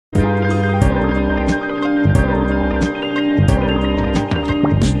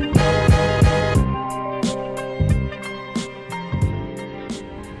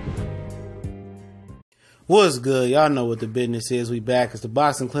What's good? Y'all know what the business is. We back. It's the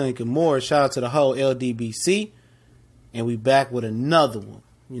Boxing Clinic and more. Shout out to the whole LDBC. And we back with another one.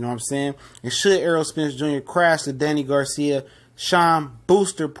 You know what I'm saying? And should Errol Spence Jr. crash the Danny Garcia, Sean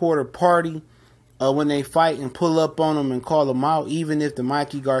Booster Porter party when they fight and pull up on him and call him out, even if the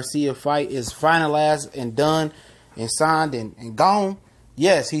Mikey Garcia fight is finalized and done and signed and gone,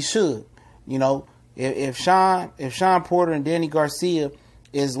 yes, he should. You know, if Sean Porter and Danny Garcia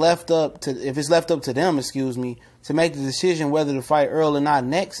is left up to them, to make the decision whether to fight Errol or not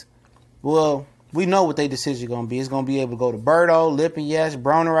next, well, we know what their decision is going to be. It's going to be able to go to Birdo, Lipinets,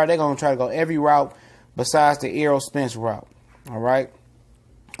 Broner route. They're going to try to go every route besides the Errol Spence route. All right?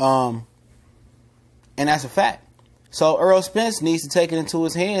 And that's a fact. So Errol Spence needs to take it into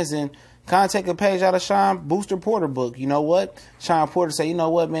his hands and kind of take a page out of Sean Booster Porter book. You know what? Sean Porter say, you know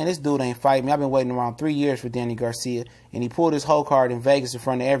what, man, this dude ain't fighting me. I've been waiting around 3 years for Danny Garcia, and he pulled his whole card in Vegas in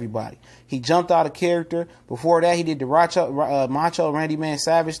front of everybody. He jumped out of character. Before that, he did the Macho Randy Man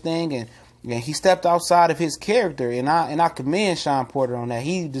Savage thing, and he stepped outside of his character, and I commend Sean Porter on that.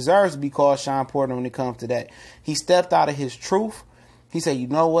 He deserves to be called Sean Porter when it comes to that. He stepped out of his truth. He said, you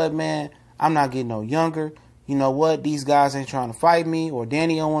know what, man, I'm not getting no younger. You know what? These guys ain't trying to fight me, or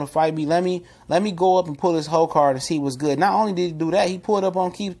Danny don't want to fight me. Let me go up and pull his whole card and see what's good. Not only did he do that, he pulled up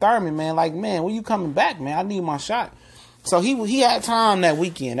on Keith Thurman, man. Like, man, when you coming back, man? I need my shot. So he had time that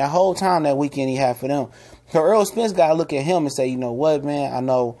weekend. That whole time that weekend he had for them. So Errol Spence got to look at him and say, you know what, man?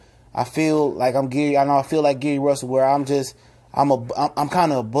 I feel like Gary Russell, where I'm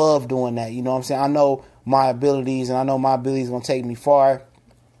kind of above doing that. You know what I'm saying? I know my abilities, and I know my abilities going to take me far.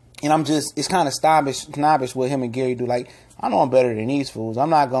 And it's kind of snobbish what him and Gary do. Like, I know I'm better than these fools. I'm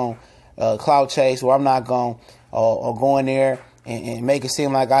not going to clout chase, or I'm not going or go in there and make it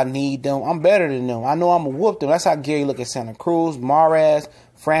seem like I need them. I'm better than them. I know I'm going to whoop them. That's how Gary look at Santa Cruz, Maraz,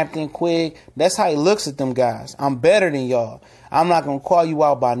 Frampton, Quigg. That's how he looks at them guys. I'm better than y'all. I'm not going to call you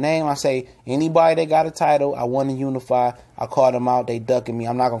out by name. I say, anybody that got a title, I want to unify. I call them out. They ducking me.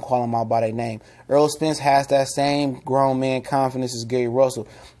 I'm not going to call them out by their name. Errol Spence has that same grown man confidence as Gary Russell.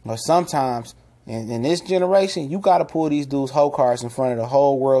 But sometimes, in this generation, you got to pull these dudes' whole cards in front of the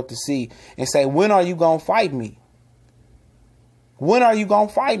whole world to see and say, when are you going to fight me? When are you going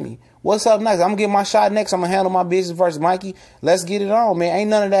to fight me? What's up next? I'm going to get my shot next. I'm going to handle my business versus Mikey. Let's get it on, man. Ain't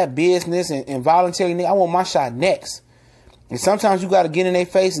none of that business and voluntary. I want my shot next. And sometimes you got to get in their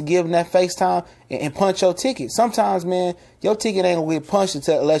face and give them that face time and punch your ticket. Sometimes, man, your ticket ain't going to get punched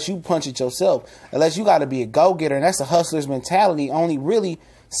unless you punch it yourself. Unless you got to be a go-getter. And that's a hustler's mentality. Only really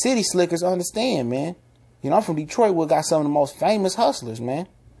city slickers understand, man. You know, I'm from Detroit, where got some of the most famous hustlers, man.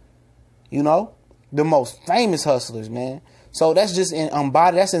 You know, the most famous hustlers, man. So that's just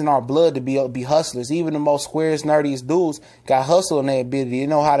that's in our blood to be hustlers. Even the most squarest, nerdiest dudes got hustle in their ability. They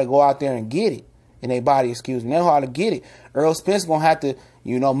know how to go out there and get it. In their body, They know how to get it. Errol Spence gonna have to,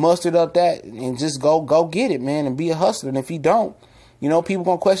 muster up that and just go get it, man, and be a hustler. And if he don't, people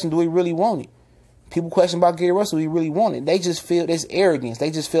gonna question, do he really want it? People question about Gary Russell, do he really want it? They just feel this arrogance. They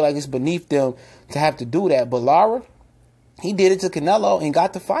just feel like it's beneath them to have to do that. But Lara, he did it to Canelo and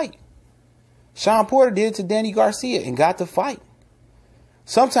got the fight. Sean Porter did it to Danny Garcia and got the fight.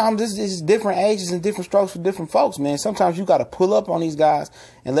 Sometimes this is different ages and different strokes for different folks, man. Sometimes you got to pull up on these guys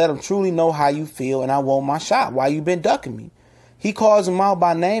and let them truly know how you feel, and I want my shot. Why you been ducking me? He calls them out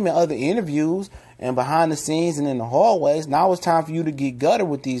by name in other interviews and behind the scenes and in the hallways. Now it's time for you to get gutter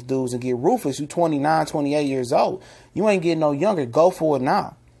with these dudes and get ruthless. You 29, 28 years old. You ain't getting no younger. Go for it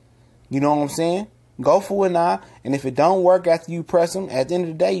now. You know what I'm saying? Go for it now. And if it don't work after you press them, at the end of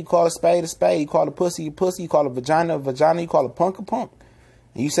the day, you call a spade a spade. You call a pussy a pussy. You call a vagina a vagina. You call a punk a punk.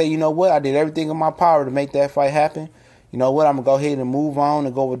 And you say, you know what, I did everything in my power to make that fight happen. You know what, I'm going to go ahead and move on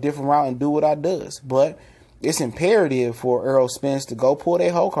and go a different route and do what I does. But it's imperative for Errol Spence to go pull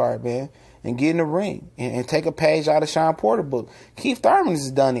their whole card, man, and get in the ring and take a page out of Sean Porter book. Keith Thurman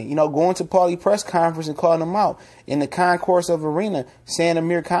has done it, going to Paulie press conference and calling him out in the concourse of arena, saying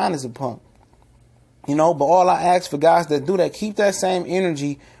Amir Khan is a punk. But all I ask for guys that do that, keep that same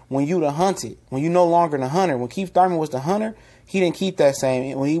energy when you the hunted, when you no longer the hunter. When Keith Thurman was the hunter, he didn't keep that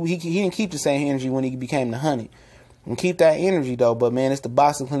same. When he didn't keep the same energy when he became the hunted. And keep that energy though. But man, it's the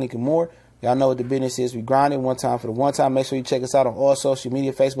Boxing Clinic and more. Y'all know what the business is. We grind it one time for the one time. Make sure you check us out on all social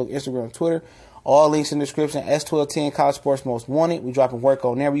media: Facebook, Instagram, Twitter. All links in the description. S1210 College Sports Most Wanted. We dropping work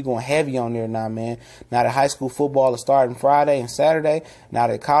on there. We going heavy on there now, man. Now that high school football is starting Friday and Saturday. Now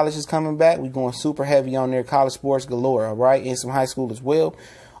that college is coming back, we going super heavy on there. College sports galore, all right? And some high school as well.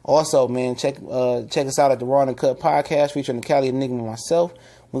 Also, man, check us out at the Raw and Cut podcast featuring the Cali Enigma and myself.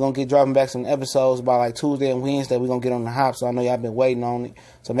 We're going to get dropping back some episodes by like Tuesday and Wednesday. We're going to get on the hop, so I know y'all been waiting on it.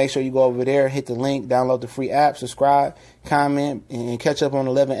 So make sure you go over there, hit the link, download the free app, subscribe, comment, and catch up on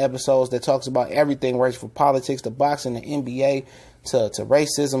 11 episodes that talks about everything, right, from politics to boxing to NBA to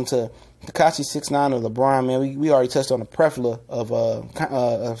racism to Tekashi 6ix9ine or LeBron, man. We already touched on a plethora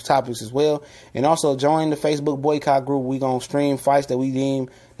of topics as well. And also join the Facebook Boycott Group. We going to stream fights that we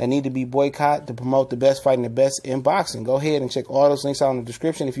deem that need to be boycott to promote the best fighting the best in boxing. Go ahead and check all those links out in the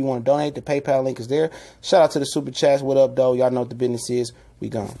description. If you want to donate, the PayPal link is there. Shout out to the Super Chats. What up, though? Y'all know what the business is. We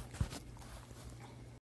gone.